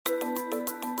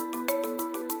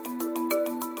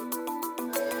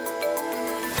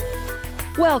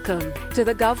Welcome to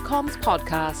the GovComms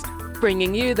podcast,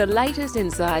 bringing you the latest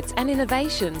insights and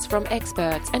innovations from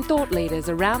experts and thought leaders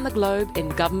around the globe in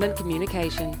government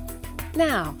communication.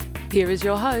 Now, here is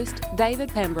your host, David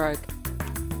Pembroke.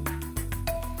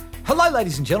 Hello,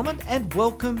 ladies and gentlemen, and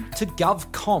welcome to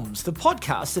GovComms, the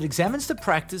podcast that examines the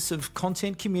practice of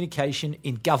content communication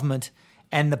in government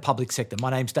and the public sector.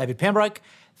 My name's David Pembroke.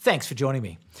 Thanks for joining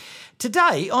me.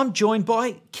 Today, I'm joined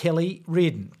by Kellie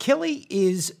Riordan. Kellie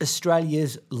is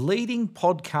Australia's leading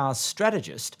podcast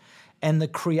strategist and the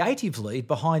creative lead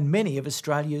behind many of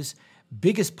Australia's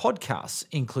biggest podcasts,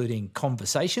 including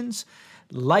Conversations,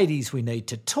 Ladies We Need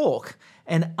to Talk,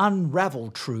 and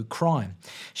Unravel True Crime.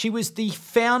 She was the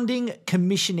founding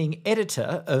commissioning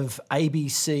editor of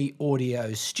ABC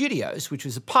Audio Studios, which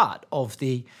was a part of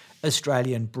the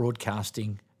Australian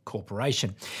Broadcasting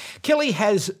Corporation. Kellie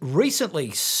has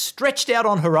recently stretched out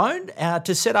on her own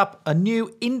to set up a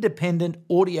new independent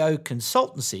audio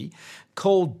consultancy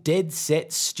called Dead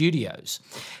Set Studios.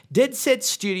 Dead Set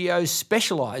Studios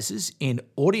specialises in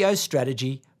audio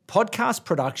strategy, podcast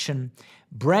production,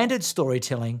 branded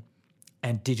storytelling,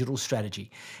 and digital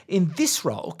strategy. In this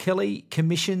role, Kellie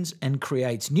commissions and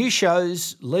creates new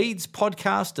shows, leads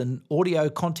podcast and audio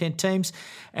content teams,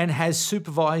 and has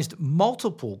supervised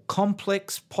multiple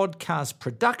complex podcast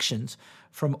productions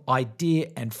from idea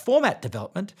and format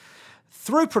development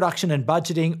through production and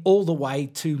budgeting all the way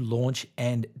to launch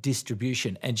and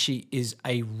distribution. And she is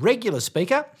a regular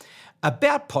speaker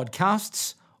about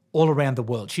podcasts all around the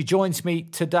world. She joins me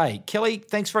today. Kellie,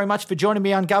 thanks very much for joining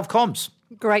me on GovComms.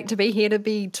 Great to be here to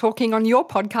be talking on your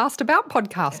podcast about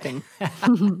podcasting.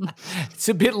 It's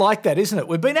a bit like that, isn't it?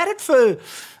 We've been at it for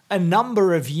a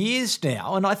number of years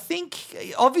now, and I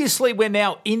think obviously we're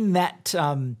now in that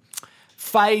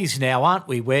phase now, aren't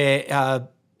we, where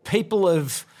people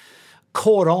have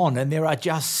caught on and there are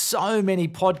just so many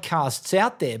podcasts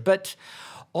out there. But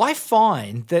I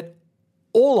find that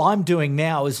all I'm doing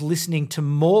now is listening to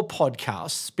more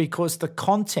podcasts because the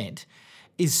content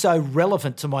is so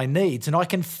relevant to my needs and I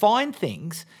can find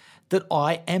things that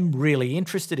I am really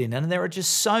interested in. And there are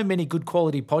just so many good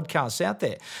quality podcasts out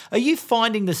there. Are you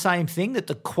finding the same thing, that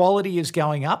the quality is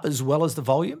going up as well as the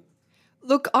volume?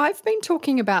 Look, I've been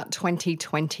talking about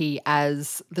 2020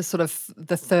 as the sort of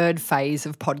the third phase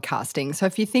of podcasting. So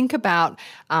if you think about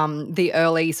the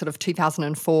early sort of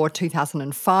 2004,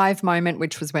 2005 moment,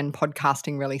 which was when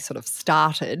podcasting really sort of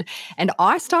started, and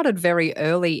I started very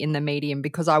early in the medium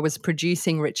because I was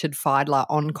producing Richard Fidler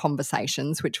on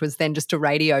Conversations, which was then just a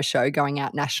radio show going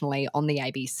out nationally on the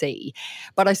ABC.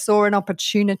 But I saw an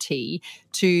opportunity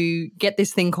to get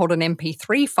this thing called an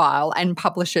MP3 file and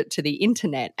publish it to the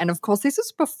internet. And of course, this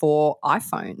was before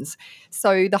iPhones.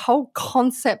 So the whole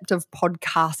concept of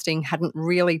podcasting hadn't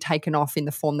really taken off in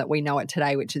the form that we know it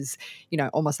today, which is, you know,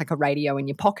 almost like a radio in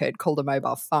your pocket called a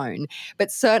mobile phone.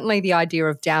 But certainly the idea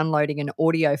of downloading an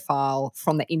audio file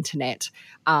from the internet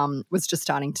was just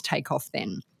starting to take off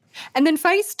then. And then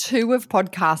phase two of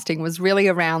podcasting was really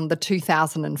around the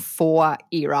 2004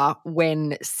 era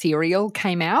when Serial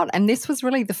came out. And this was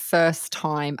really the first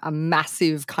time a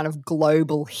massive kind of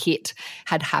global hit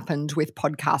had happened with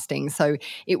podcasting. So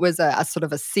it was a sort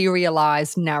of a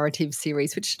serialized narrative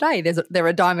series, which today there are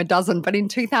a dime a dozen. But in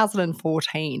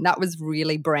 2014, that was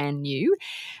really brand new.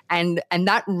 And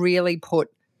that really put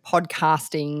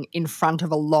podcasting in front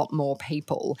of a lot more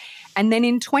people. And then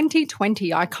in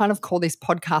 2020, I kind of call this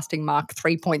podcasting Mark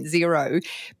 3.0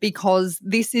 because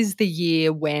this is the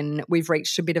year when we've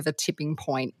reached a bit of a tipping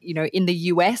point. You know, in the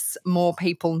US, more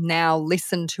people now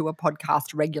listen to a podcast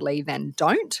regularly than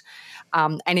don't.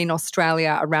 And in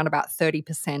Australia, around about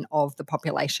 30% of the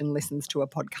population listens to a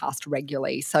podcast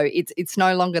regularly. So it's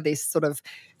no longer this sort of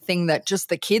thing that just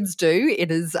the kids do.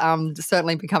 It is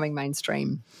certainly becoming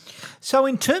mainstream. So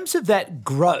in terms of that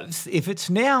growth, if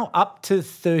it's now up to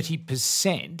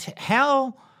 30%,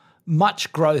 how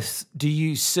much growth do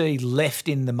you see left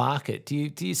in the market? Do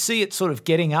you see it sort of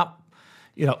getting up,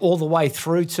 you know, all the way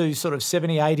through to sort of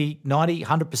 70, 80, 90,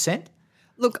 100%?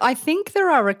 Look, I think there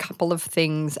are a couple of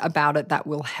things about it that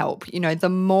will help. You know, the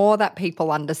more that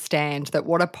people understand that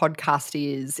what a podcast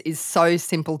is so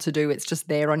simple to do, it's just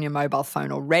there on your mobile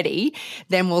phone already,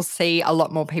 then we'll see a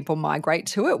lot more people migrate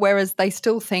to it. Whereas they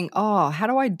still think, oh, how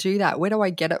do I do that? Where do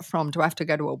I get it from? Do I have to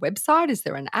go to a website? Is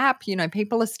there an app? You know,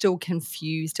 people are still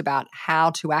confused about how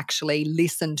to actually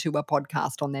listen to a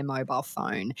podcast on their mobile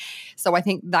phone. So I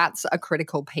think that's a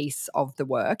critical piece of the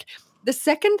work. The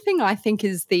second thing I think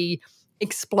is the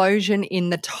explosion in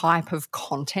the type of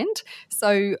content.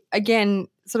 So again,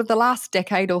 sort of the last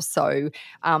decade or so,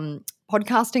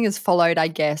 podcasting has followed, I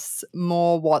guess,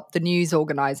 more what the news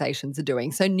organisations are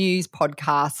doing. So news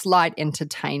podcasts, light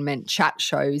entertainment, chat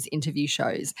shows, interview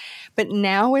shows. But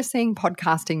now we're seeing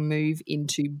podcasting move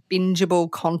into bingeable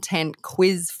content,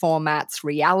 quiz formats,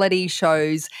 reality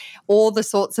shows, all the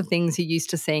sorts of things you're used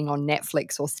to seeing on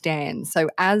Netflix or Stan. So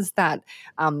as that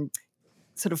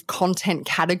sort of content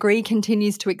category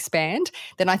continues to expand,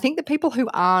 then I think the people who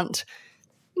aren't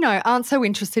so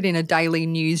interested in a daily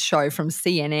news show from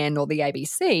CNN or the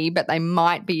ABC, but they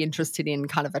might be interested in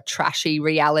kind of a trashy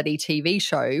reality TV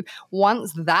show.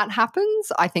 Once that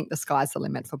happens, I think the sky's the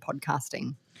limit for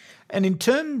podcasting. And in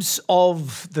terms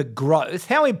of the growth,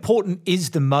 how important is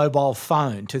the mobile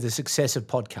phone to the success of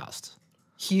podcasts?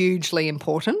 Hugely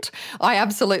important. I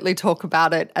absolutely talk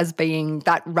about it as being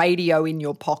that radio in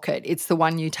your pocket. It's the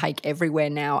one you take everywhere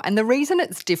now. And the reason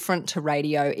it's different to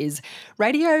radio is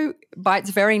radio, by its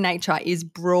very nature, is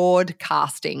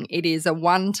broadcasting. It is a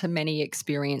one-to-many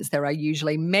experience. There are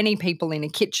usually many people in a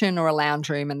kitchen or a lounge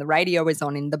room, and the radio is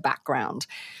on in the background.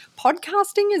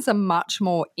 Podcasting is a much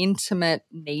more intimate,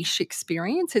 niche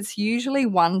experience. It's usually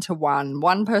one-to-one.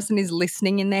 One person is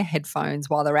listening in their headphones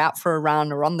while they're out for a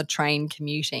run or on the train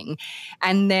commuting,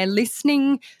 and they're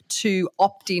listening to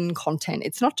opt-in content.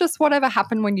 It's not just whatever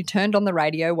happened when you turned on the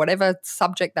radio, whatever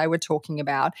subject they were talking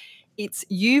about. It's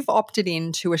you've opted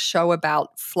into a show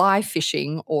about fly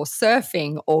fishing or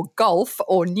surfing or golf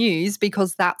or news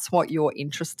because that's what you're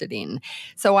interested in.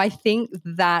 So I think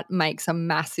that makes a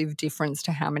massive difference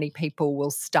to how many people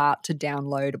will start to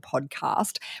download a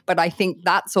podcast. But I think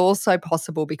that's also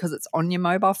possible because it's on your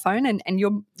mobile phone, and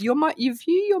you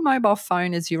view your mobile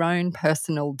phone as your own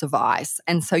personal device.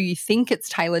 And so you think it's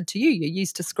tailored to you. You're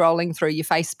used to scrolling through your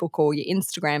Facebook or your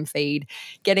Instagram feed,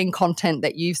 getting content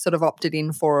that you've sort of opted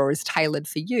in for or is tailored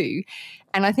for you.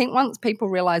 And I think once people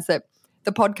realize that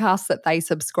the podcasts that they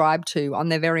subscribe to on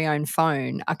their very own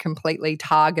phone are completely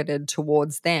targeted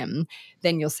towards them,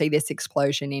 then you'll see this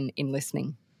explosion in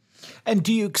listening. And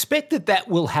do you expect that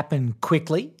will happen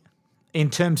quickly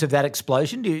in terms of that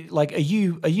explosion? Are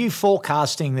you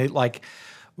forecasting that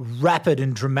rapid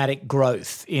and dramatic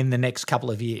growth in the next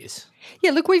couple of years?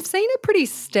 Yeah, look, we've seen a pretty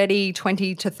steady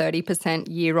 20 to 30%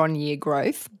 year-on-year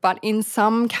growth, but in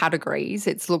some categories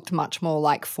it's looked much more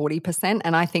like 40%,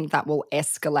 and I think that will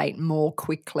escalate more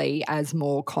quickly as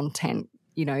more content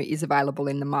is available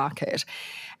in the market.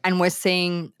 And we're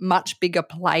seeing much bigger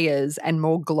players and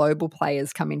more global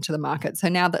players come into the market. So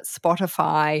now that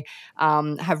Spotify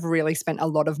have really spent a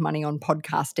lot of money on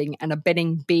podcasting and are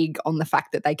betting big on the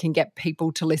fact that they can get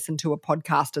people to listen to a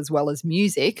podcast as well as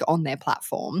music on their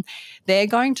platform, they're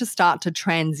going to start to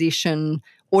transition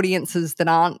audiences that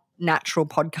aren't natural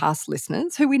podcast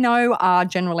listeners, who we know are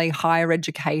generally higher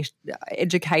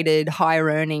educated, higher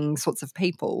earning sorts of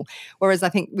people. Whereas I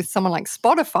think with someone like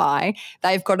Spotify,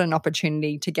 they've got an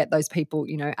opportunity to get those people,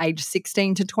 age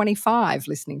 16 to 25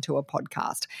 listening to a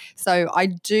podcast. So I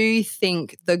do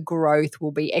think the growth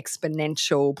will be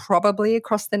exponential probably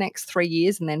across the next 3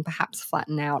 years and then perhaps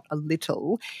flatten out a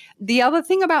little. The other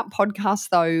thing about podcasts,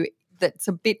 though, that's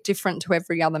a bit different to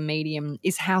every other medium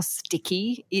is how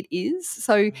sticky it is.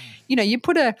 So, you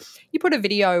put a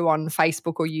video on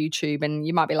Facebook or YouTube and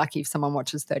you might be lucky if someone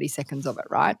watches 30 seconds of it,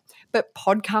 right? But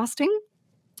podcasting,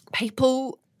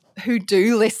 people who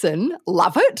do listen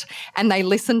love it and they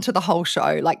listen to the whole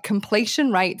show. Like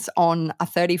completion rates on a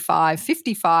 35,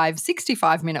 55,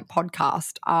 65-minute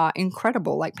podcast are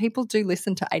incredible. Like people do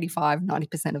listen to 85,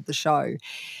 90% of the show.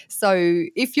 So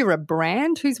if you're a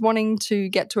brand who's wanting to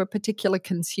get to a particular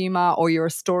consumer or you're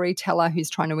a storyteller who's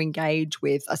trying to engage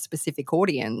with a specific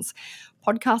audience,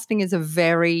 podcasting is a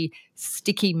very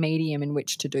sticky medium in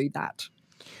which to do that.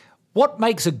 What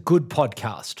makes a good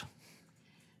podcast?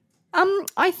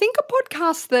 I think a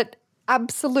podcast that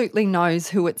absolutely knows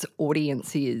who its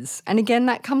audience is. And again,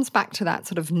 that comes back to that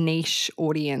sort of niche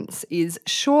audience is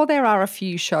sure there are a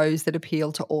few shows that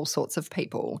appeal to all sorts of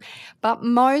people, but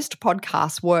most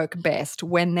podcasts work best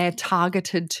when they're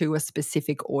targeted to a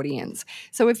specific audience.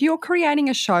 So if you're creating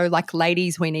a show like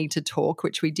Ladies We Need to Talk,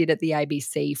 which we did at the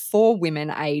ABC for women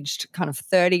aged kind of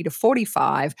 30 to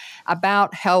 45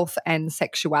 about health and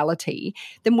sexuality,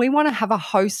 then we want to have a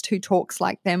host who talks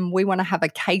like them. We want to have a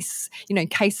case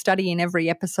study in every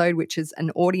episode, which is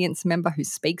an audience member who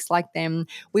speaks like them.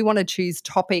 We want to choose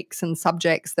topics and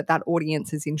subjects that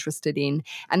audience is interested in.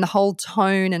 And the whole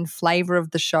tone and flavour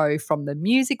of the show, from the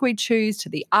music we choose to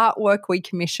the artwork we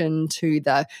commission to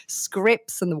the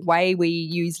scripts and the way we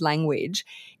use language,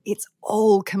 it's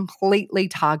all completely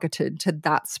targeted to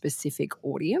that specific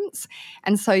audience.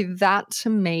 And so that, to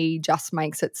me, just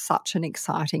makes it such an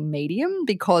exciting medium,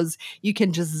 because you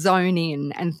can just zone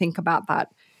in and think about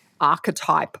that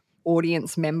archetype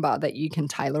audience member that you can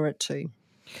tailor it to.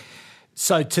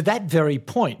 So to that very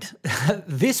point,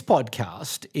 this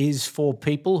podcast is for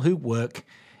people who work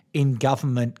in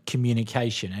government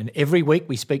communication. And every week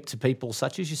we speak to people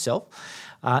such as yourself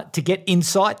to get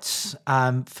insights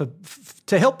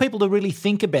to help people to really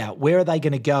think about where are they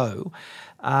going to go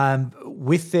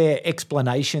with their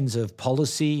explanations of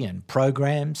policy and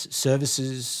programs,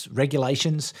 services,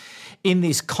 regulations in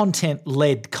this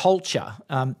content-led culture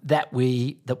that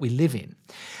we live in.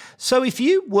 So if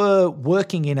you were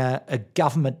working in a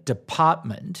government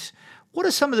department, what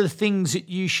are some of the things that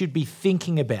you should be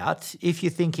thinking about if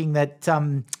you're thinking that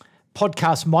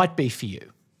podcasts might be for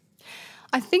you?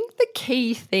 I think the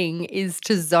key thing is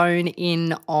to zone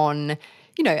in on,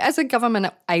 as a government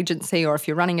agency, or if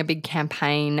you're running a big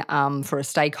campaign for a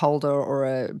stakeholder or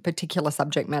a particular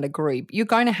subject matter group, you're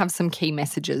going to have some key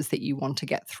messages that you want to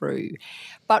get through.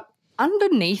 But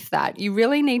underneath that, you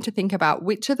really need to think about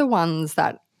which are the ones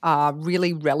that are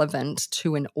really relevant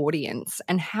to an audience,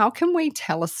 and how can we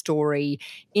tell a story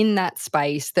in that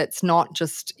space that's not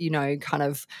just, kind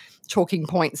of talking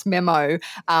points memo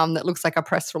that looks like a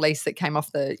press release that came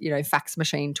off the, fax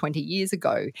machine 20 years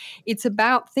ago. It's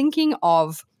about thinking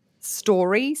of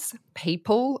stories,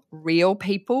 people, real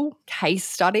people, case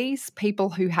studies,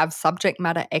 people who have subject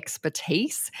matter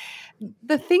expertise.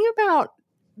 The thing about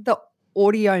the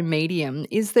audio medium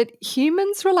is that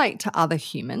humans relate to other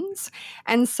humans.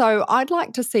 And so I'd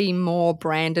like to see more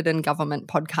branded and government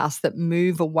podcasts that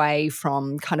move away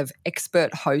from kind of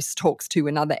expert host talks to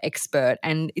another expert.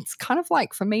 And it's kind of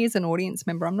like, for me as an audience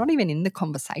member, I'm not even in the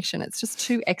conversation. It's just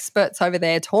two experts over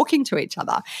there talking to each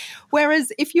other.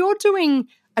 Whereas if you're doing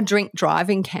a drink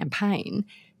driving campaign,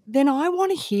 then I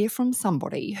want to hear from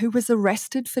somebody who was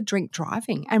arrested for drink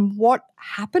driving and what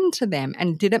happened to them,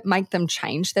 and did it make them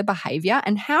change their behaviour,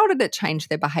 and how did it change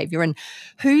their behaviour, and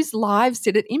whose lives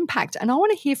did it impact? And I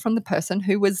want to hear from the person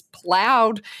who was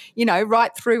ploughed,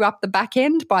 right through up the back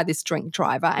end by this drink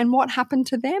driver, and what happened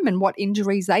to them and what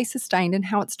injuries they sustained and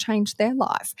how it's changed their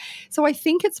life. So I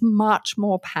think it's much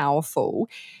more powerful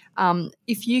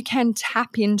if you can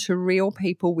tap into real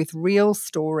people with real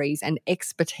stories and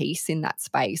expertise in that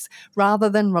space, rather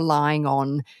than relying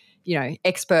on,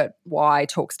 expert Y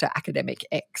talks to academic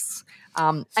X.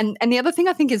 And the other thing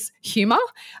I think is humour.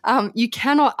 You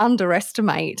cannot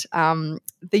underestimate the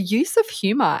use of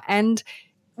humour. And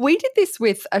we did this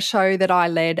with a show that I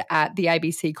led at the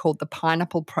ABC called The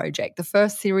Pineapple Project. The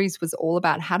first series was all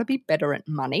about how to be better at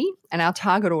money, and our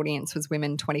target audience was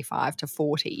women 25 to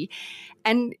 40.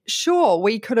 And sure,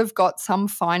 we could have got some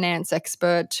finance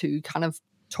expert to kind of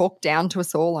talk down to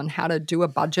us all on how to do a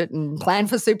budget and plan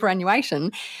for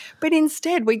superannuation, but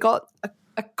instead we got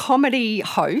a comedy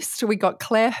host. We got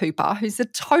Claire Hooper, who's a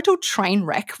total train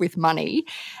wreck with money,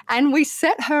 and we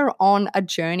set her on a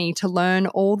journey to learn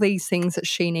all these things that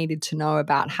she needed to know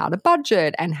about how to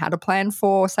budget and how to plan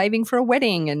for saving for a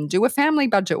wedding and do a family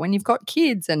budget when you've got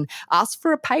kids and ask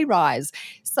for a pay rise.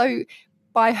 So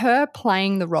by her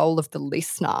playing the role of the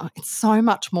listener, it's so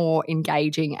much more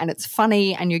engaging and it's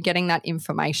funny, and you're getting that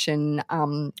information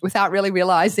without really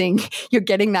realising you're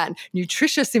getting that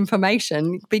nutritious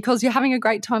information because you're having a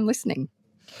great time listening.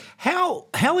 How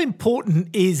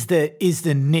important is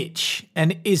the niche,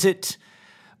 and is it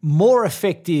more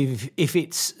effective if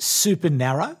it's super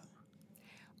narrow?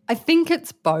 I think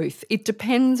it's both. It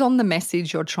depends on the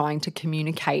message you're trying to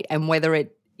communicate and whether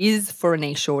it is for a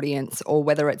niche audience or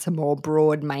whether it's a more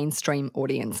broad mainstream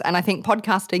audience. And I think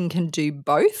podcasting can do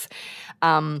both.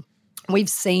 We've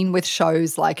seen with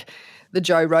shows like The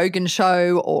Joe Rogan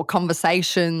Show or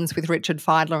Conversations with Richard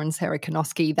Feidler and Sarah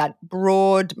Konoski, that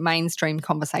broad mainstream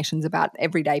conversations about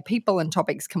everyday people and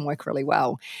topics can work really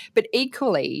well. But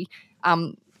equally,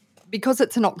 because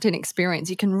it's an opt-in experience,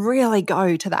 you can really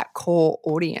go to that core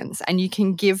audience and you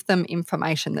can give them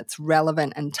information that's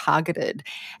relevant and targeted.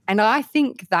 And I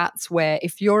think that's where,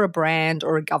 if you're a brand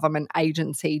or a government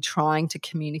agency trying to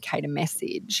communicate a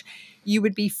message, you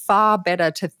would be far better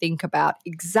to think about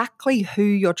exactly who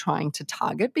you're trying to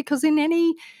target, because in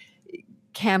any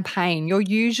campaign, you're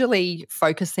usually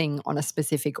focusing on a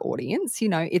specific audience.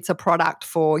 It's a product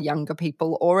for younger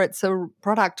people, or it's a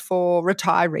product for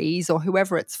retirees, or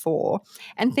whoever it's for.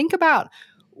 And think about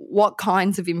what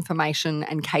kinds of information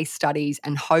and case studies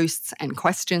and hosts and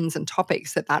questions and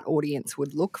topics that audience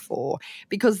would look for,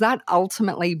 because that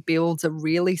ultimately builds a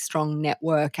really strong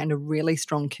network and a really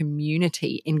strong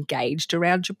community engaged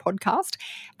around your podcast.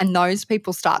 And those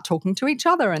people start talking to each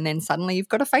other, and then suddenly you've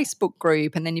got a Facebook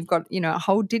group, and then you've got, a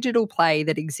whole digital play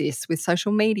that exists with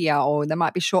social media, or there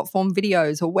might be short form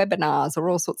videos or webinars or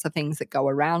all sorts of things that go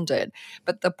around it.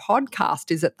 But the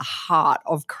podcast is at the heart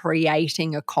of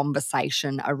creating a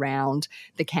conversation around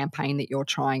the campaign that you're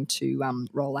trying to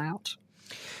roll out.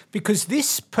 Because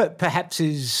this perhaps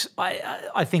is,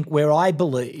 I think, where I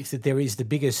believe that there is the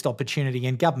biggest opportunity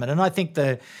in government. And I think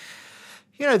the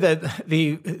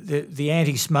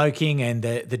anti-smoking and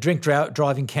the drink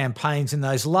driving campaigns and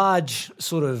those large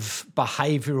sort of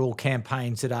behavioural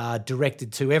campaigns that are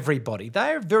directed to everybody,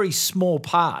 they're a very small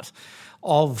part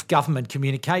of government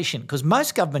communication, because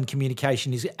most government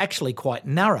communication is actually quite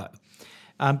narrow.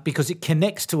 Because it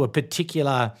connects to a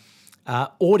particular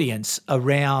audience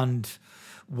around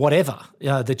whatever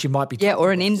that you might be talking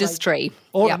or an about. industry.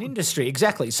 An industry,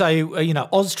 exactly. So,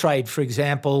 Austrade, for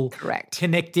example, correct,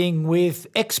 connecting with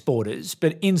exporters,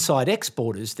 but inside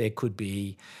exporters there could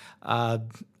be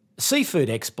seafood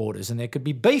exporters and there could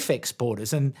be beef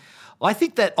exporters. And I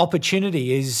think that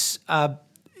opportunity is,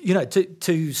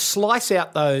 to slice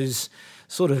out those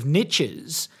sort of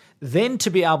niches, then to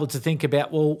be able to think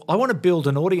about, well, I want to build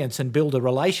an audience and build a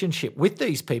relationship with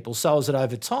these people so as that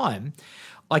over time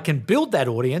I can build that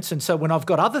audience. And so when I've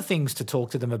got other things to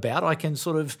talk to them about, I can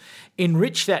sort of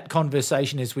enrich that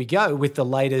conversation as we go with the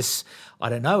latest, I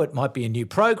don't know, it might be a new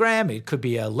program, it could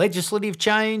be a legislative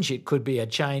change, it could be a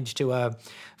change to a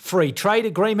free trade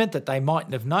agreement that they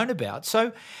mightn't have known about.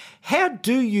 So how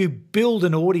do you build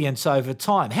an audience over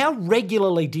time? How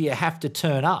regularly do you have to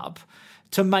turn up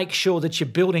to make sure that you're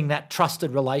building that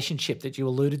trusted relationship that you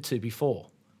alluded to before?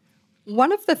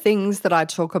 One of the things that I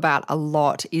talk about a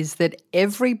lot is that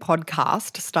every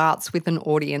podcast starts with an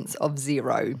audience of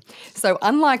 0. So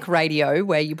unlike radio,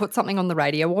 where you put something on the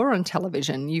radio or on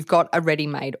television, you've got a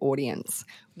ready-made audience.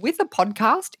 With a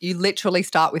podcast, you literally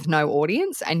start with no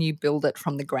audience and you build it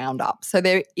from the ground up. So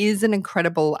there is an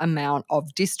incredible amount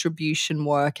of distribution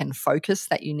work and focus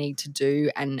that you need to do,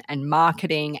 and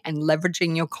marketing and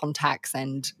leveraging your contacts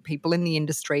and people in the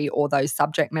industry or those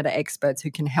subject matter experts who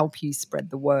can help you spread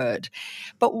the word.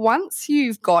 But once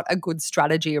you've got a good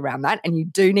strategy around that, and you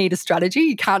do need a strategy,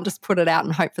 you can't just put it out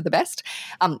and hope for the best.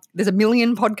 There's a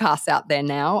million podcasts out there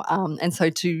now. And so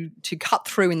to cut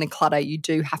through in the clutter, you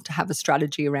do have to have a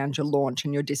strategy around your launch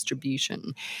and your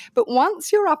distribution. But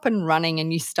once you're up and running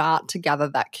and you start to gather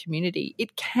that community,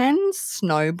 it can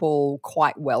snowball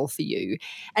quite well for you.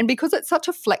 And because it's such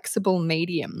a flexible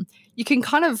medium, you can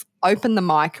kind of open the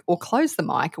mic or close the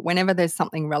mic whenever there's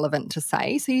something relevant to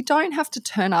say. So you don't have to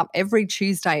turn up every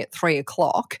Tuesday at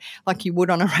 3:00 like you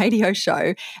would on a radio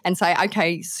show and say,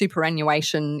 okay,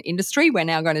 superannuation industry, we're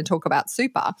now going to talk about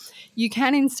super. You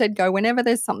can instead go whenever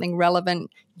there's something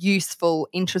relevant, useful,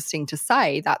 interesting to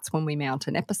say, that's when we mount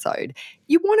an episode.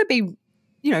 You want to be,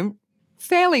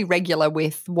 fairly regular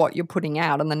with what you're putting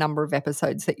out and the number of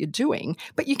episodes that you're doing,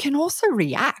 but you can also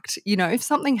react. If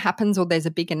something happens or there's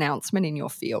a big announcement in your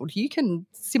field, you can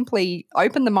simply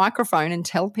open the microphone and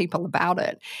tell people about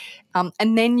it.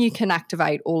 And then you can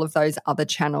activate all of those other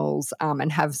channels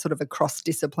and have sort of a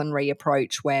cross-disciplinary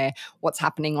approach where what's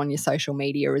happening on your social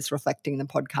media is reflecting the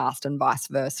podcast and vice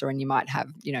versa. And you might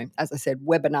have, as I said,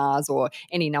 webinars or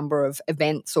any number of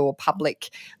events or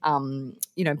public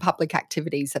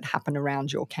activities that happen around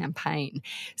your campaign.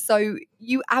 So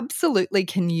you absolutely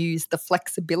can use the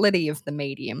flexibility of the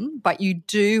medium, but you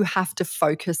do have to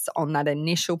focus on that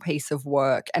initial piece of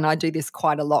work. And I do this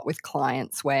quite a lot with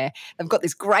clients where they've got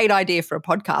this great idea for a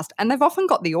podcast and they've often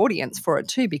got the audience for it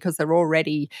too, because they're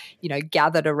already,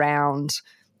 gathered around,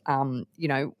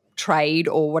 trade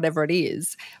or whatever it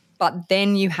is. But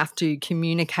then you have to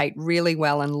communicate really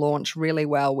well and launch really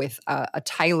well with a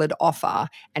tailored offer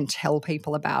and tell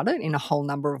people about it in a whole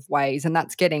number of ways. And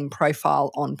that's getting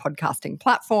profile on podcasting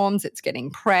platforms. It's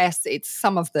getting press. It's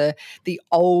some of the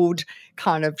old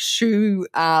kind of shoe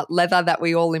leather that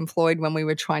we all employed when we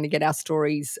were trying to get our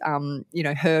stories,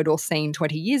 heard or seen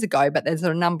 20 years ago. But there's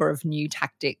a number of new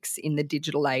tactics in the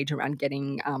digital age around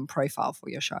getting profile for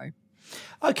your show.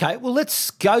 Okay, well,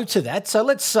 let's go to that. So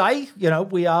let's say,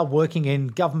 we are working in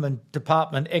government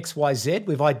department XYZ.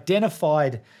 We've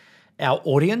identified our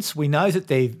audience. We know that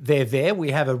they're there.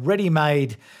 We have a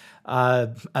ready-made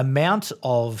amount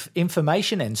of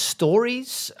information and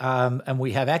stories, and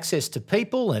we have access to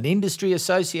people and industry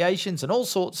associations and all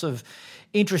sorts of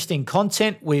interesting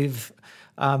content. We've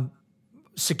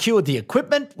secured the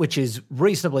equipment, which is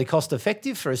reasonably cost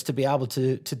effective for us to be able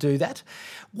to do that.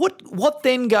 What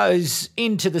then goes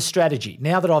into the strategy?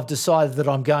 Now that I've decided that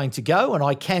I'm going to go and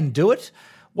I can do it,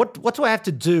 what do I have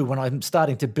to do when I'm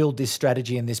starting to build this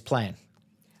strategy and this plan?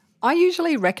 I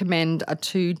usually recommend a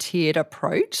two-tiered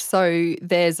approach. So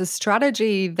there's a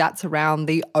strategy that's around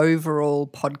the overall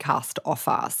podcast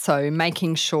offer. So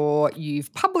making sure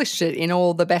you've published it in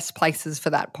all the best places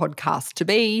for that podcast to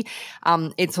be.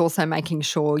 It's also making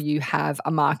sure you have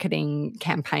a marketing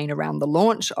campaign around the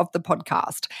launch of the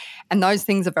podcast. And those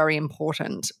things are very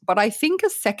important. But I think a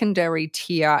secondary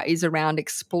tier is around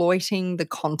exploiting the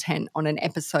content on an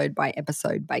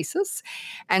episode-by-episode basis.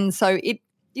 And so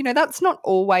that's not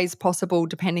always possible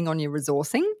depending on your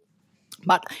resourcing.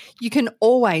 But you can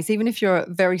always, even if you're a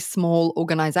very small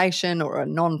organisation or a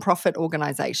non-profit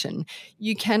organisation,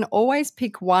 you can always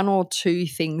pick one or two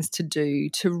things to do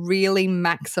to really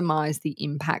maximise the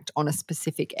impact on a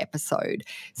specific episode.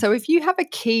 So if you have a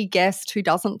key guest who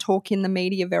doesn't talk in the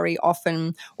media very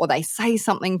often, or they say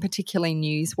something particularly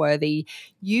newsworthy,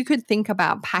 you could think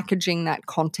about packaging that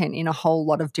content in a whole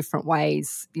lot of different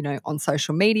ways, on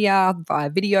social media, via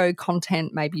video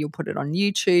content. Maybe you'll put it on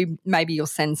YouTube. Maybe you'll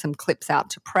send some clips out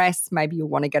to press. Maybe you'll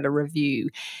want to get a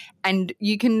review. And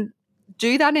you can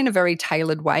do that in a very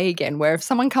tailored way again, where if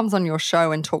someone comes on your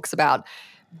show and talks about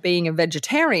being a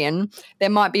vegetarian, there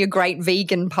might be a great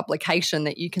vegan publication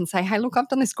that you can say, hey, look, I've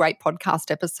done this great podcast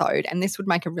episode and this would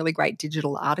make a really great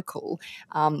digital article.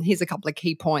 Here's a couple of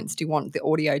key points. Do you want the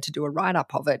audio to do a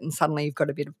write-up of it? And suddenly you've got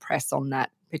a bit of press on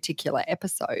that particular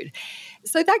episode.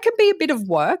 So that can be a bit of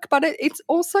work, but it's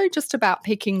also just about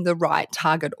picking the right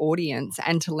target audience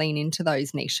and to lean into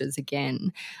those niches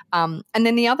again. And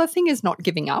then the other thing is not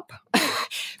giving up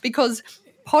because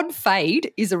pod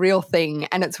fade is a real thing,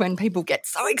 and it's when people get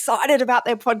so excited about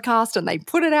their podcast and they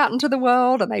put it out into the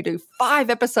world and they do 5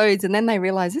 episodes and then they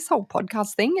realize this whole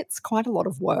podcast thing, it's quite a lot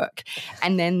of work,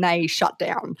 and then they shut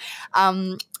down.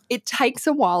 It takes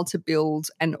a while to build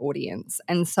an audience,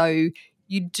 and so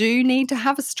you do need to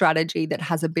have a strategy that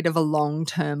has a bit of a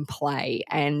long-term play,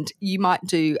 and you might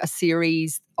do a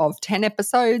series of 10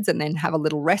 episodes and then have a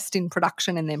little rest in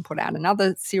production and then put out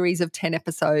another series of 10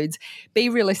 episodes. Be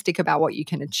realistic about what you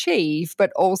can achieve,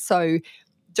 but also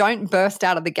don't burst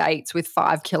out of the gates with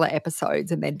 5 killer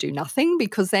episodes and then do nothing,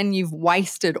 because then you've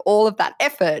wasted all of that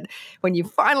effort when you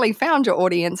finally found your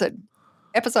audience at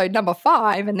episode number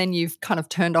 5 and then you've kind of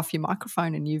turned off your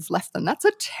microphone and you've left them. That's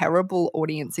a terrible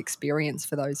audience experience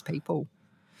for those people.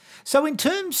 So in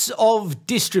terms of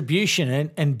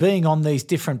distribution and being on these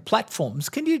different platforms,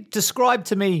 can you describe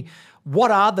to me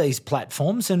what are these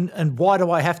platforms and why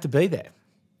do I have to be there?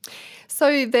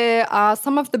 So there are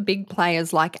some of the big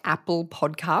players like Apple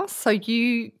Podcasts. So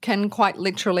you can quite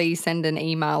literally send an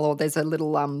email, or there's a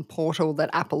little portal that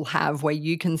Apple have where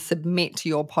you can submit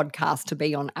your podcast to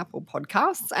be on Apple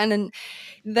Podcasts. And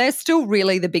they're still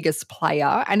really the biggest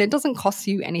player, and it doesn't cost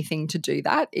you anything to do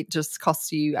that. It just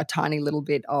costs you a tiny little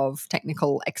bit of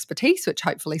technical expertise, which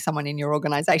hopefully someone in your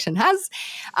organisation has.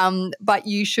 But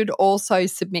you should also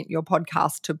submit your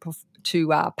podcast to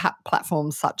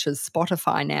platforms such as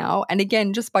Spotify now. And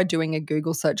again, just by doing a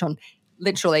Google search on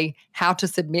literally how to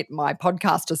submit my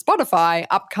podcast to Spotify,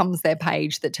 up comes their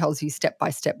page that tells you step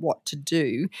by step what to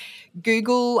do.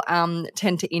 Google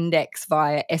tend to index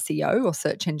via SEO or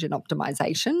search engine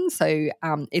optimization. So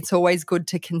it's always good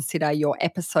to consider your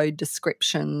episode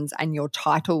descriptions and your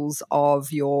titles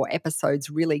of your episodes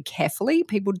really carefully.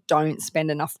 People don't spend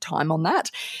enough time on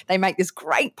that. They make this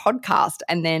great podcast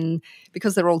and then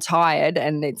because they're all tired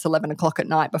and it's 11 o'clock at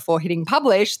night before hitting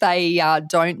publish, they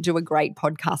don't do a great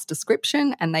podcast description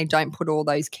and they don't put all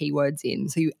those keywords in.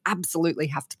 So you absolutely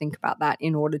have to think about that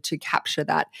in order to capture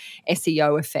that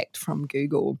SEO effect from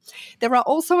Google. There are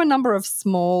also a number of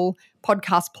small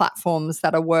podcast platforms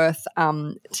that are worth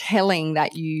telling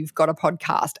that you've got a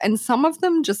podcast. And some of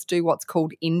them just do what's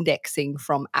called indexing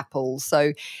from Apple.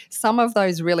 So some of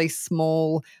those really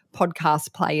small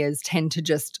podcast players tend to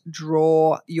just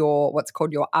draw your what's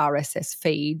called your RSS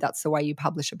feed. That's the way you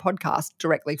publish a podcast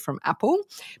directly from Apple.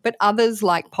 But others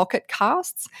like Pocket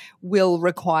Casts will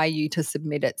require you to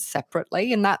submit it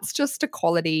separately. And that's just a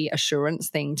quality assurance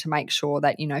thing to make sure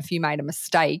that, if you made a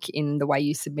mistake in the way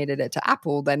you submitted it to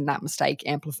Apple, then that mistake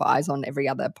amplifies on every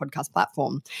other podcast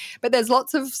platform. But there's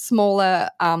lots of smaller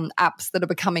apps that are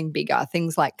becoming bigger,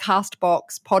 things like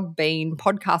Castbox, Podbean,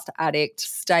 Podcast Addict,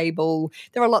 Stable.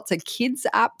 There are lots lots of kids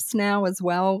apps now as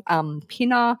well.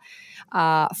 Pinner,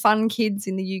 Fun Kids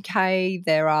in the UK.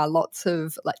 There are lots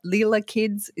of, like Leela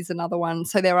Kids is another one.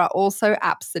 So there are also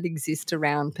apps that exist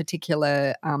around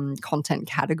particular content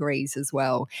categories as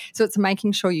well. So it's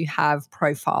making sure you have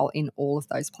profile in all of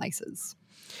those places.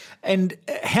 And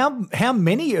how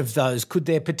many of those could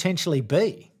there potentially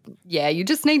be? Yeah, you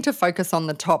just need to focus on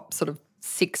the top sort of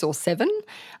 6 or 7.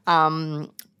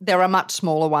 There are much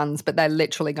smaller ones, but they're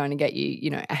literally going to get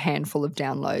you, a handful of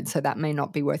downloads. So that may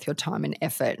not be worth your time and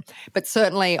effort. But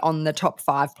certainly on the top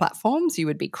 5 platforms, you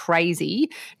would be crazy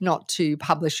not to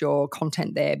publish your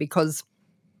content there because,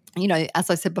 as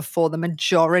I said before, the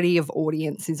majority of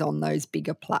audience is on those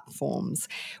bigger platforms.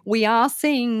 We are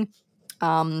seeing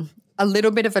a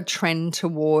little bit of a trend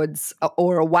towards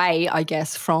or away, I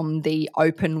guess, from the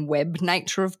open web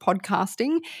nature of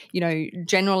podcasting.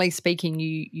 Generally speaking,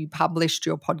 you published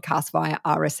your podcast via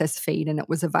RSS feed and it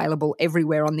was available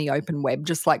everywhere on the open web,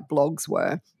 just like blogs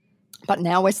were. But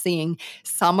now we're seeing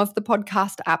some of the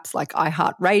podcast apps like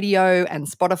iHeartRadio and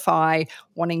Spotify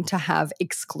wanting to have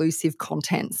exclusive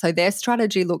content. So their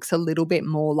strategy looks a little bit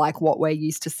more like what we're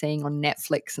used to seeing on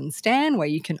Netflix and Stan, where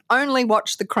you can only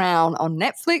watch The Crown on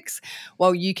Netflix,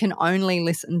 while you can only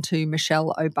listen to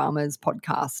Michelle Obama's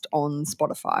podcast on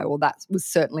Spotify. Well, that was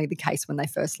certainly the case when they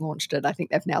first launched it. I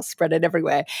think they've now spread it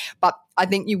everywhere. But I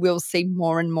think you will see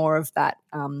more and more of that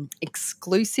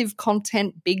exclusive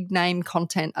content, big name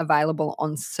content available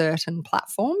on certain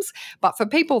platforms. But for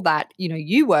people that,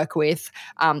 you work with,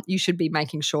 you should be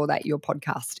making sure that your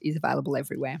podcast is available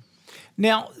everywhere.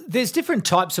 Now, there's different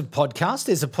types of podcasts.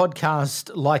 There's a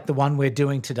podcast like the one we're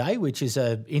doing today, which is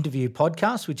an interview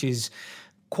podcast, which is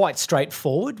quite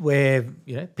straightforward, where,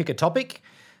 pick a topic,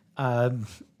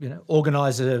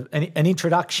 organise an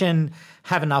introduction,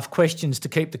 have enough questions to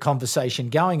keep the conversation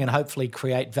going and hopefully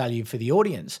create value for the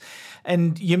audience.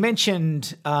 And you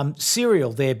mentioned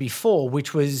Serial there before,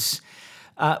 which was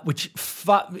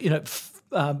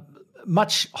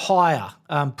much higher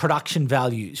production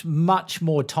values, much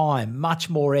more time, much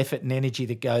more effort and energy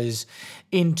that goes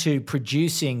into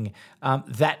producing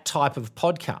that type of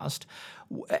podcast.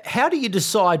 How do you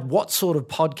decide what sort of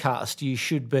podcast you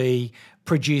should be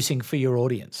producing for your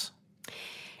audience?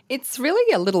 It's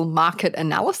really a little market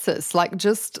analysis, like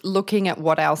just looking at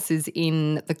what else is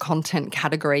in the content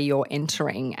category you're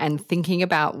entering and thinking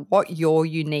about what your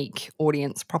unique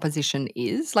audience proposition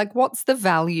is. Like, what's the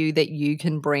value that you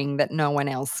can bring that no one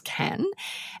else can?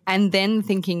 And then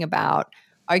thinking about,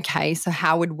 okay, so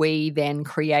how would we then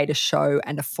create a show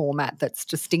and a format that's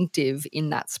distinctive in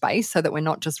that space so that we're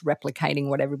not just replicating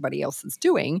what everybody else is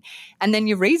doing? And then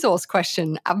your resource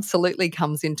question absolutely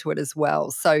comes into it as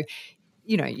well. So,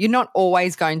 you're not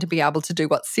always going to be able to do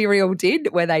what Serial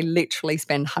did, where they literally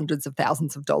spend hundreds of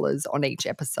thousands of dollars on each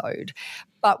episode.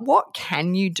 But what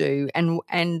can you do?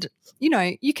 And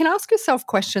you can ask yourself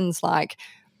questions like,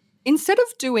 instead of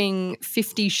doing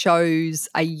 50 shows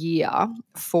a year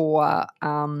for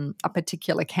a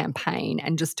particular campaign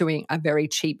and just doing a very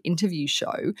cheap interview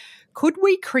show, could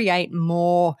we create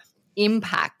more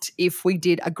impact if we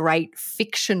did a great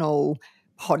fictional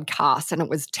podcast and it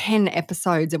was 10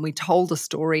 episodes and we told a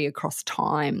story across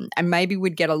time, and maybe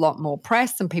we'd get a lot more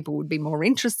press and people would be more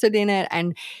interested in it,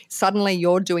 and suddenly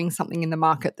you're doing something in the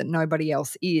market that nobody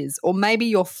else is? Or maybe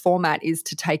your format is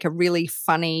to take a really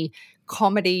funny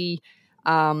comedy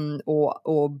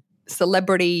or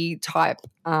celebrity type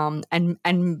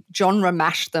and genre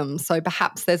mash them. So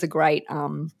perhaps there's a great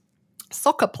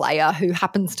soccer player who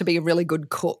happens to be a really good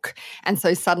cook, and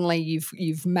so suddenly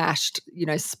you've mashed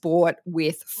sport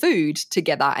with food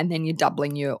together, and then you're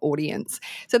doubling your audience.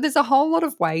 So there's a whole lot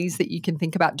of ways that you can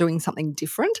think about doing something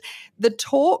different. The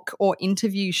talk or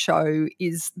interview show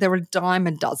they're a dime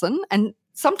a dozen, and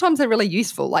sometimes they're really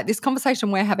useful, like this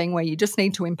conversation we're having where you just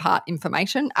need to impart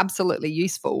information, absolutely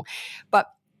useful. But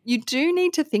you do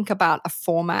need to think about a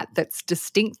format that's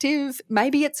distinctive.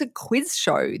 Maybe it's a quiz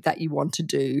show that you want to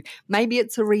do. Maybe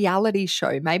it's a reality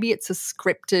show. Maybe it's a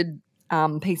scripted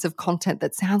piece of content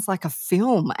that sounds like a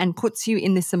film and puts you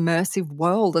in this immersive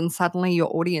world, and suddenly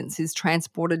your audience is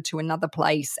transported to another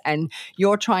place and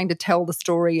you're trying to tell the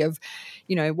story of,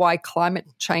 why climate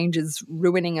change is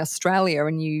ruining Australia,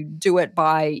 and you do it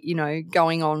by,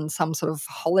 going on some sort of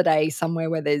holiday somewhere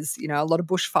where there's, a lot of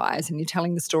bushfires, and you're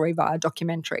telling the story via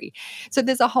documentary. So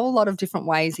there's a whole lot of different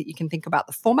ways that you can think about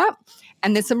the format,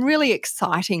 and there's some really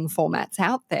exciting formats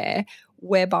out there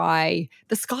whereby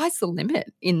the sky's the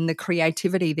limit in the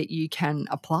creativity that you can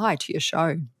apply to your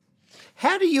show.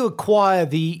 How do you acquire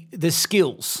the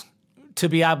skills to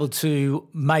be able to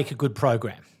make a good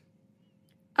program?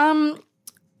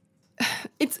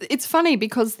 It's funny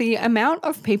because the amount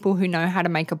of people who know how to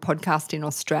make a podcast in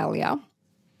Australia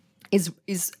is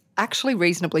actually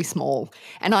reasonably small.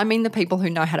 And I mean the people who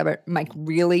know how to make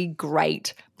really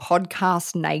great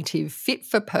podcast native, fit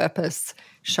for purpose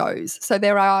shows. So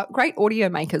there are great audio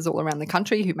makers all around the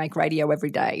country who make radio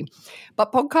every day.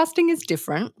 But podcasting is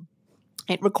different.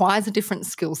 It requires a different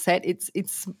skill set.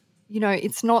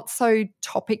 It's not so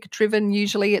topic driven.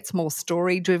 Usually it's more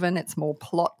story driven. It's more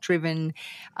plot driven.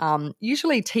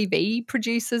 Usually TV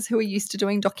producers who are used to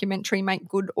doing documentary make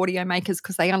good audio makers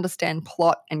because they understand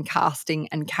plot and casting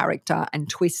and character and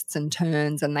twists and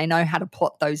turns, and they know how to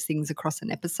plot those things across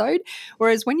an episode.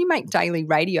 Whereas when you make daily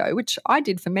radio, which I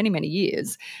did for many, many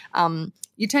years,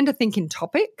 you tend to think in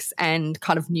topics and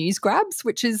kind of news grabs,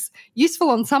 which is useful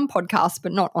on some podcasts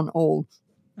but not on all.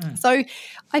 So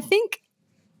I think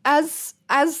as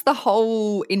the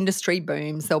whole industry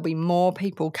booms, there'll be more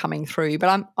people coming through.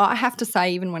 But I have to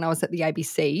say, even when I was at the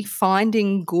ABC,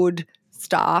 finding good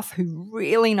staff who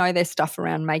really know their stuff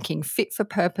around making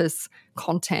fit-for-purpose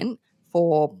content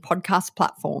for podcast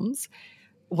platforms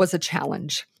was a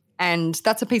challenge. And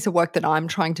that's a piece of work that I'm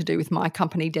trying to do with my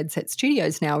company, Dead Set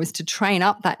Studios now, is to train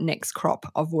up that next crop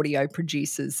of audio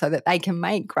producers so that they can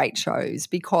make great shows,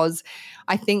 because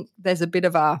I think there's a bit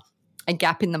of a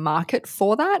gap in the market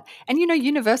for that. And,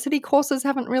 university courses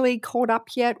haven't really caught up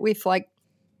yet with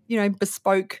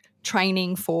bespoke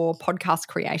training for podcast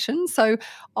creation. So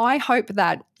I hope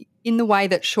that in the way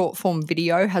that short form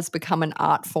video has become an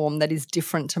art form that is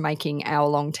different to making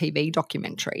hour-long TV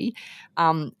documentary,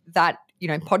 that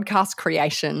podcast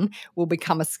creation will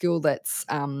become a skill that's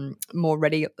more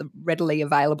readily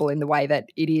available in the way that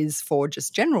it is for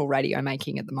just general radio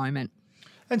making at the moment.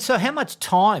 And so how much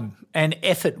time and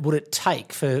effort would it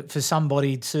take for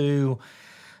somebody to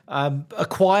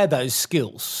acquire those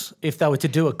skills if they were to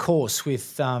do a course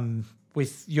with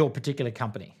your particular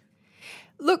company?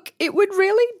 Look, it would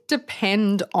really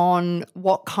depend on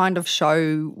what kind of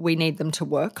show we need them to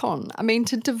work on. I mean,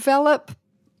 to develop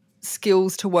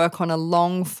skills to work on a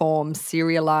long-form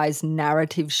serialised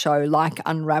narrative show like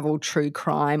Unraveled True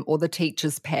Crime or The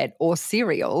Teacher's Pet or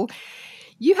Serial,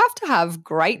 you have to have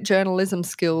great journalism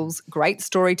skills, great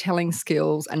storytelling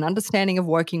skills, an understanding of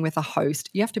working with a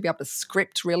host. You have to be able to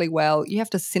script really well. You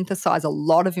have to synthesize a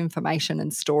lot of information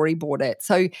and storyboard it.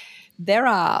 So there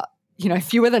are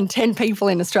fewer than 10 people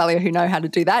in Australia who know how to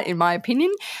do that, in my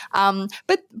opinion.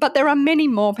 But there are many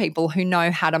more people who know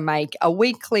how to make a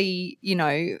weekly,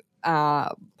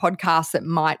 podcast that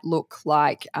might look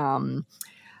like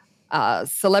a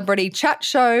celebrity chat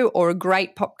show or a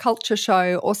great pop culture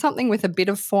show or something with a bit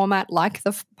of format like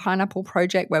the Pineapple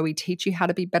Project, where we teach you how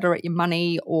to be better at your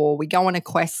money, or we go on a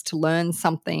quest to learn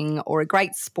something, or a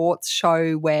great sports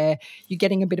show where you're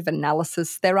getting a bit of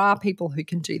analysis. There are people who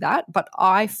can do that, but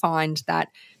I find that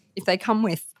if they come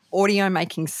with audio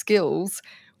making skills,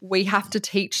 we have to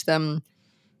teach them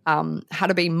how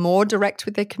to be more direct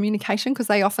with their communication, because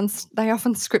they often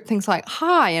script things like,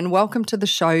 "Hi and welcome to the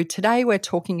show. Today we're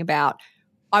talking about,"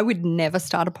 I would never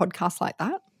start a podcast like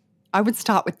that. I would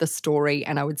start with the story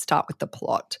and I would start with the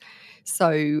plot.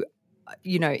 So,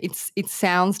 it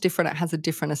sounds different. It has a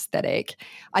different aesthetic.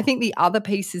 I think the other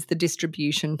piece is the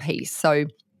distribution piece. So,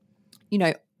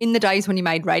 in the days when you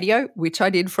made radio, which I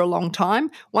did for a long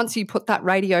time, once you put that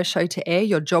radio show to air,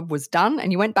 your job was done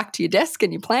and you went back to your desk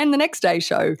and you planned the next day's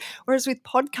show. Whereas with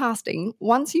podcasting,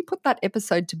 once you put that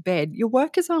episode to bed, your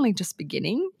work is only just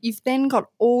beginning. You've then got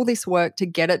all this work to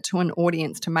get it to an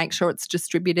audience, to make sure it's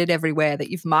distributed everywhere, that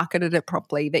you've marketed it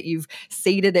properly, that you've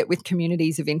seeded it with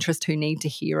communities of interest who need to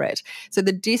hear it. So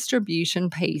the distribution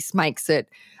piece makes it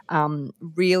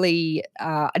really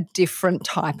a different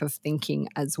type of thinking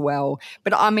as well.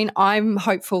 But I mean, I'm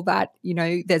hopeful that,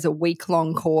 there's a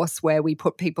week-long course where we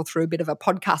put people through a bit of a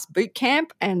podcast boot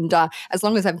camp, and as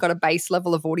long as they've got a base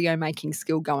level of audio making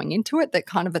skill going into it, that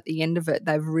kind of at the end of it,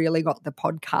 they've really got the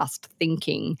podcast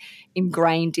thinking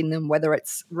ingrained in them, whether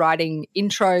it's writing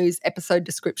intros, episode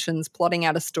descriptions, plotting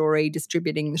out a story,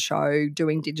 distributing the show,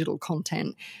 doing digital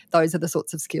content. Those are the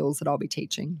sorts of skills that I'll be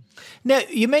teaching. Now,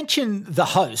 you mentioned the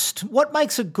host. What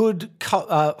makes a good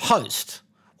host?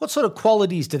 What sort of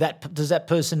qualities does that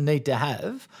person need to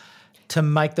have to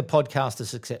make the podcast a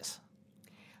success?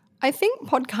 I think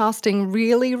podcasting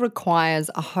really requires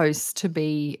a host to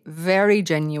be very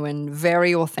genuine,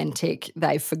 very authentic.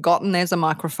 They've forgotten there's a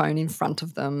microphone in front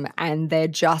of them and they're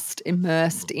just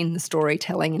immersed in the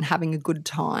storytelling and having a good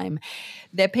time.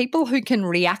 They're people who can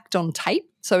react on tape.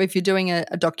 So if you're doing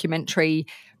a documentary,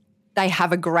 they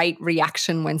have a great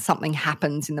reaction when something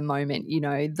happens in the moment.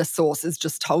 The source has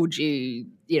just told you,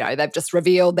 they've just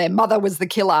revealed their mother was the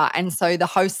killer. And so the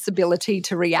host's ability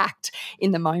to react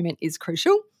in the moment is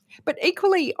crucial. But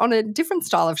equally, on a different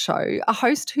style of show, a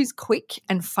host who's quick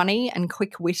and funny and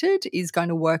quick-witted is going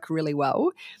to work really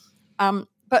well.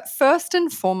 But first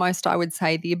and foremost, I would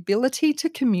say the ability to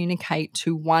communicate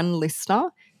to one listener,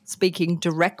 speaking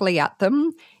directly at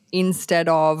them, instead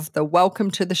of the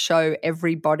welcome to the show,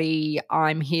 everybody,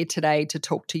 I'm here today to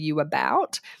talk to you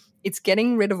about. It's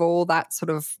getting rid of all that sort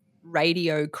of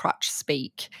radio crutch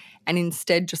speak and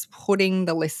instead just putting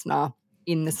the listener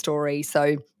in the story.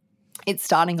 So it's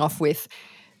starting off with,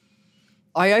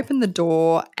 I opened the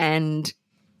door and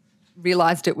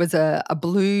realised it was a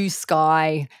blue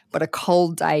sky but a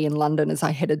cold day in London as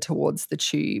I headed towards the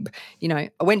tube. I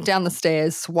went down the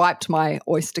stairs, swiped my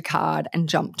Oyster card and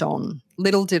jumped on.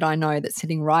 Little did I know that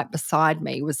sitting right beside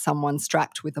me was someone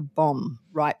strapped with a bomb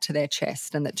right to their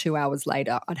chest and that 2 hours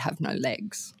later I'd have no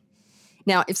legs.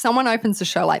 Now, if someone opens a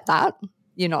show like that,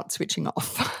 you're not switching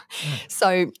off.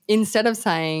 So instead of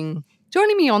saying,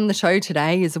 joining me on the show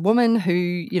today is a woman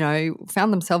who,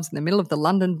 found themselves in the middle of the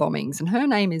London bombings and her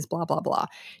name is blah, blah, blah.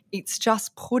 It's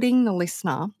just putting the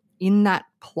listener in that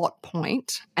plot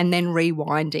point and then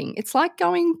rewinding. It's like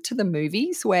going to the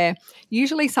movies where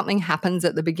usually something happens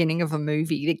at the beginning of a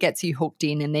movie that gets you hooked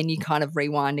in and then you kind of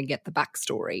rewind and get the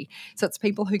backstory. So it's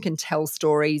people who can tell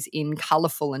stories in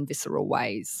colourful and visceral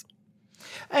ways.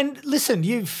 And listen,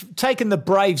 you've taken the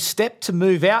brave step to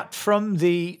move out from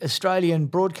the Australian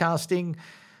Broadcasting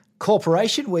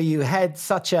Corporation where you had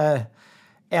such a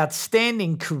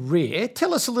outstanding career.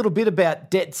 Tell us a little bit about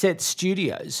Dead Set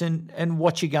Studios and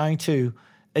what you're going to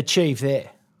achieve there.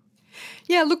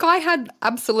 Yeah, look, I had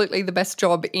absolutely the best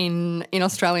job in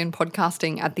Australian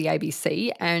podcasting at the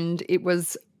ABC, and it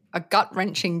was a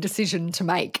gut-wrenching decision to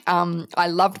make. I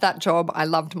loved that job. I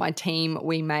loved my team.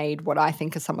 We made what I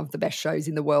think are some of the best shows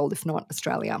in the world, if not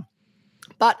Australia.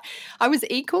 But I was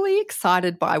equally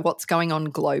excited by what's going on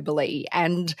globally.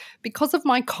 And because of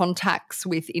my contacts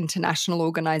with international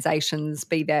organisations,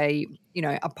 be they,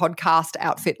 a podcast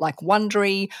outfit like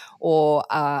Wondery or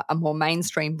a more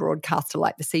mainstream broadcaster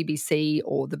like the CBC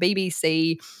or the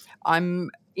BBC,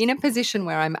 I'm in a position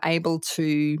where I'm able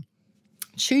to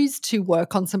choose to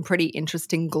work on some pretty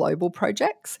interesting global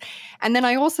projects. And then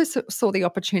I also saw the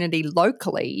opportunity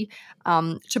locally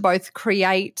to both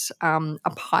create a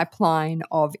pipeline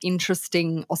of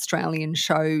interesting Australian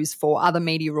shows for other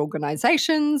media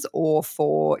organisations or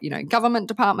for, government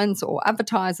departments or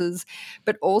advertisers,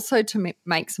 but also to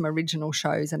make some original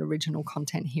shows and original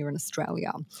content here in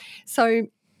Australia. So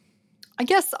I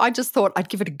guess I just thought I'd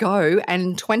give it a go,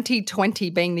 and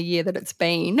 2020 being the year that it's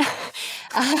been,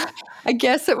 I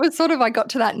guess it was sort of I got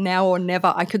to that now or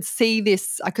never. I could see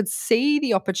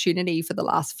the opportunity for the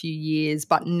last few years,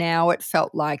 but now it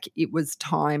felt like it was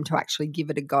time to actually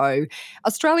give it a go.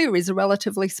 Australia is a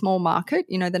relatively small market.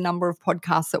 The number of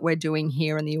podcasts that we're doing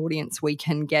here and the audience we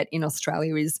can get in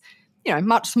Australia is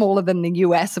much smaller than the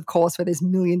US, of course, where there's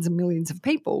millions and millions of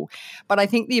people. But I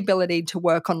think the ability to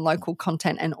work on local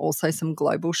content and also some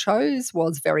global shows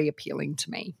was very appealing to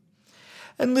me.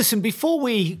 And listen, before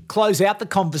we close out the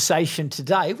conversation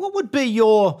today, what would be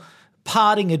your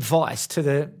parting advice to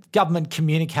the government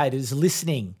communicators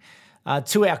listening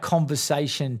to our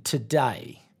conversation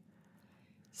today?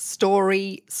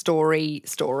 Story, story,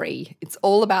 story. It's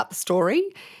all about the story.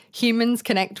 Humans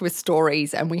connect with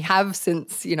stories, and we have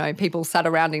since, people sat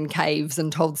around in caves and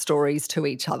told stories to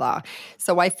each other.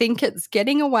 So I think it's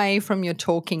getting away from your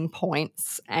talking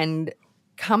points and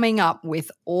coming up with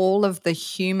all of the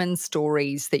human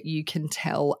stories that you can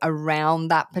tell around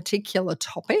that particular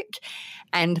topic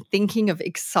and thinking of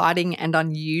exciting and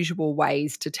unusual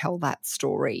ways to tell that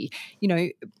story.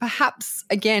 Perhaps,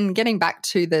 again, getting back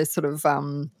to the sort of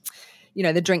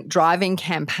the drink driving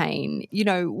campaign,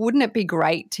 wouldn't it be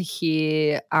great to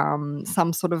hear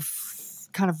some sort of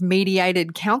kind of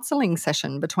mediated counselling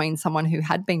session between someone who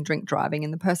had been drink driving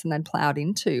and the person they'd ploughed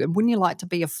into? And wouldn't you like to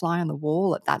be a fly on the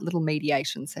wall at that little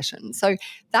mediation session? So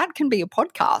that can be a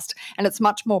podcast, and it's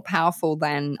much more powerful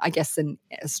than, I guess,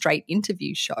 a straight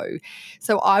interview show.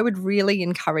 So I would really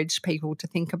encourage people to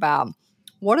think about,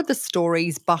 what are the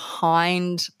stories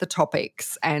behind the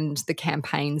topics and the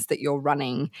campaigns that you're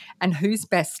running, and who's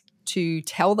best to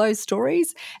tell those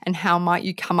stories, and how might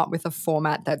you come up with a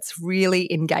format that's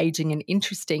really engaging and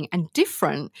interesting and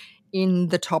different in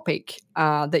the topic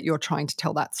that you're trying to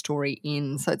tell that story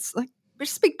in. So it's like,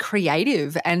 just be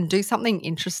creative and do something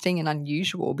interesting and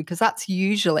unusual, because that's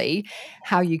usually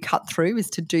how you cut through,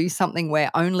 is to do something where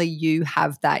only you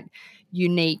have that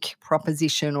unique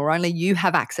proposition, or only you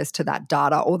have access to that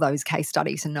data or those case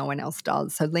studies and no one else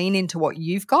does. So lean into what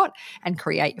you've got and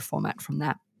create your format from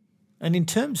that. And in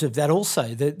terms of that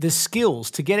also, the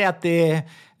skills to get out there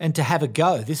and to have a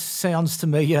go. This sounds to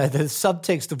me, the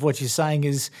subtext of what you're saying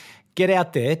is get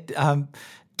out there,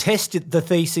 test the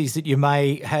theses that you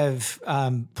may have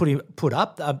put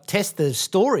up, test the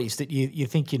stories that you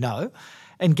think you know,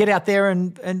 and get out there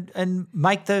and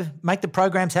make the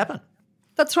programs happen.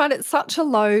 That's right. It's such a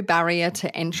low barrier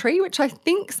to entry, which I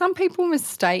think some people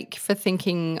mistake for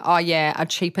thinking, oh yeah, a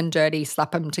cheap and dirty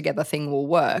slap them together thing will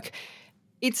work.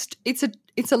 It's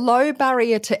a low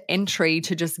barrier to entry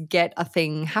to just get a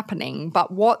thing happening,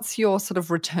 but what's your sort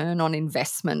of return on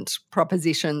investment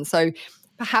proposition? So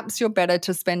perhaps you're better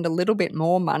to spend a little bit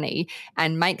more money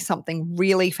and make something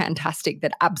really fantastic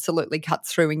that absolutely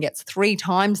cuts through and gets 3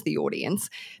 times the audience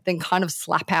than kind of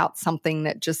slap out something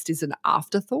that just is an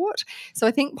afterthought. So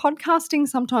I think podcasting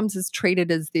sometimes is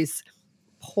treated as this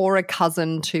poorer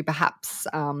cousin to perhaps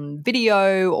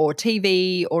video or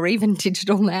TV or even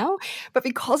digital now. But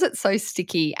because it's so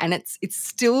sticky and it's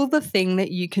still the thing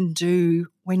that you can do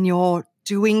when you're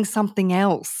doing something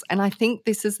else. And I think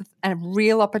this is a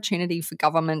real opportunity for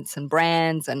governments and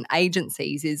brands and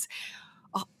agencies is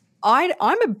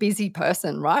I'm a busy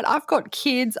person, right? I've got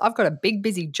kids, I've got a big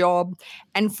busy job.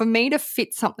 And for me to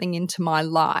fit something into my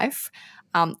life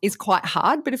is quite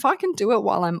hard. But if I can do it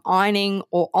while I'm ironing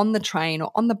or on the train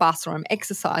or on the bus or I'm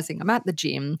exercising, I'm at the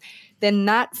gym, then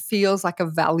that feels like a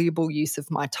valuable use of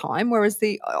my time. Whereas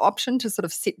the option to sort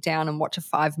of sit down and watch a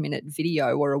 5-minute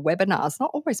video or a webinar is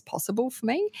not always possible for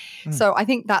me. So I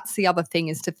think that's the other thing,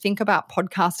 is to think about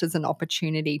podcast as an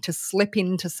opportunity to slip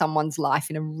into someone's life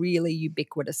in a really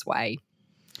ubiquitous way.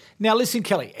 Now listen,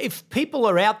 Kellie, if people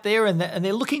are out there and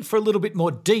they're looking for a little bit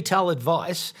more detailed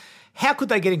advice, how could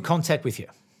they get in contact with you?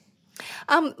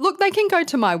 Look, they can go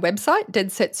to my website,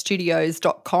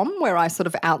 deadsetstudios.com, where I sort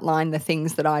of outline the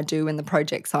things that I do and the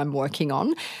projects I'm working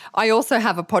on. I also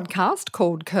have a podcast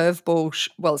called Curveball.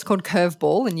 It's called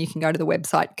Curveball, and you can go to the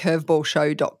website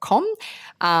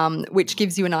curveballshow.com, which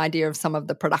gives you an idea of some of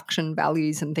the production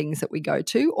values and things that we go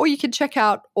to. Or you can check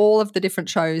out all of the different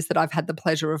shows that I've had the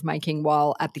pleasure of making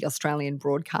while at the Australian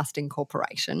Broadcasting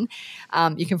Corporation.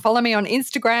 You can follow me on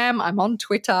Instagram. I'm on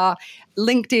Twitter.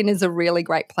 LinkedIn is a really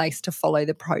great place to follow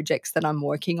the projects that I'm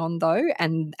working on, though,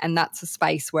 and that's a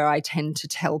space where I tend to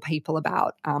tell people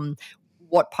about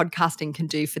what podcasting can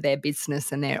do for their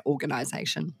business and their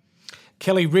organisation.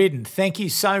 Kellie Riordan, thank you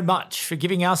so much for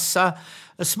giving us a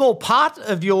small part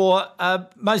of your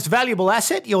most valuable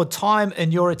asset, your time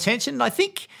and your attention.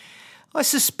 I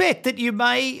suspect that you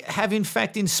may have, in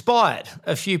fact, inspired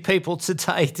a few people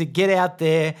today to get out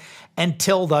there and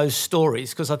tell those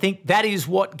stories, because I think that is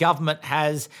what government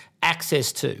has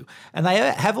access to. And they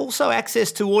have also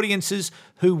access to audiences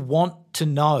who want to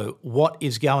know what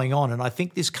is going on. And I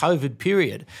think this COVID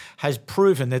period has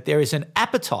proven that there is an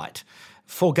appetite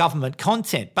for government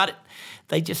content, but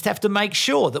they just have to make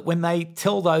sure that when they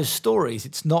tell those stories,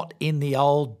 it's not in the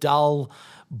old, dull,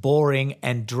 boring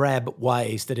and drab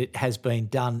ways that it has been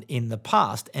done in the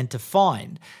past, and to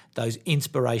find those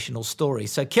inspirational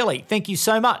stories. So Kellie, thank you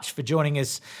so much for joining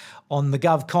us on the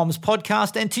GovComms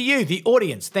podcast. And to you, the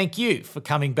audience, thank you for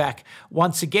coming back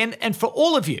once again. And for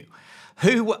all of you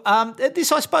who,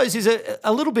 this I suppose is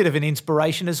a little bit of an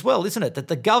inspiration as well, isn't it? That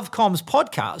the GovComms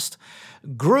podcast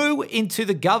grew into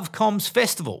the GovComms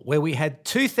Festival, where we had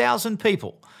 2,000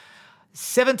 people,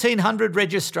 1,700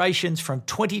 registrations from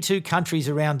 22 countries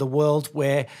around the world,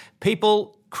 where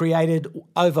people created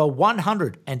over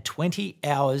 120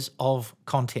 hours of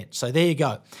content. So there you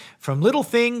go. From little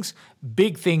things,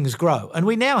 big things grow. And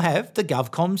we now have the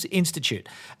GovComms Institute.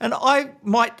 And I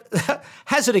might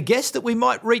hazard a guess that we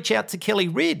might reach out to Kellie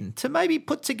Riordan to maybe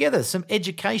put together some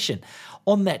education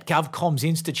on that GovComms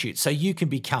Institute so you can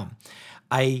become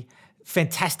a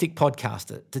fantastic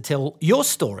podcaster to tell your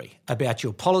story about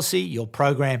your policy, your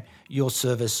program, your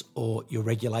service or your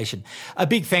regulation. A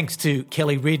big thanks to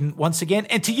Kellie Riordan once again,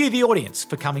 and to you, the audience,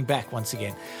 for coming back once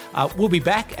again. We'll be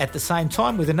back at the same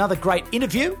time with another great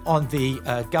interview on the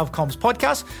GovComms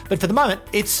podcast. But for the moment,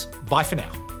 it's bye for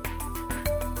now.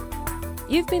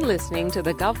 You've been listening to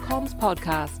the GovComms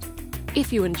podcast.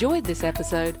 If you enjoyed this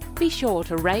episode, be sure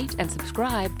to rate and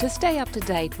subscribe to stay up to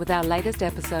date with our latest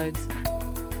episodes.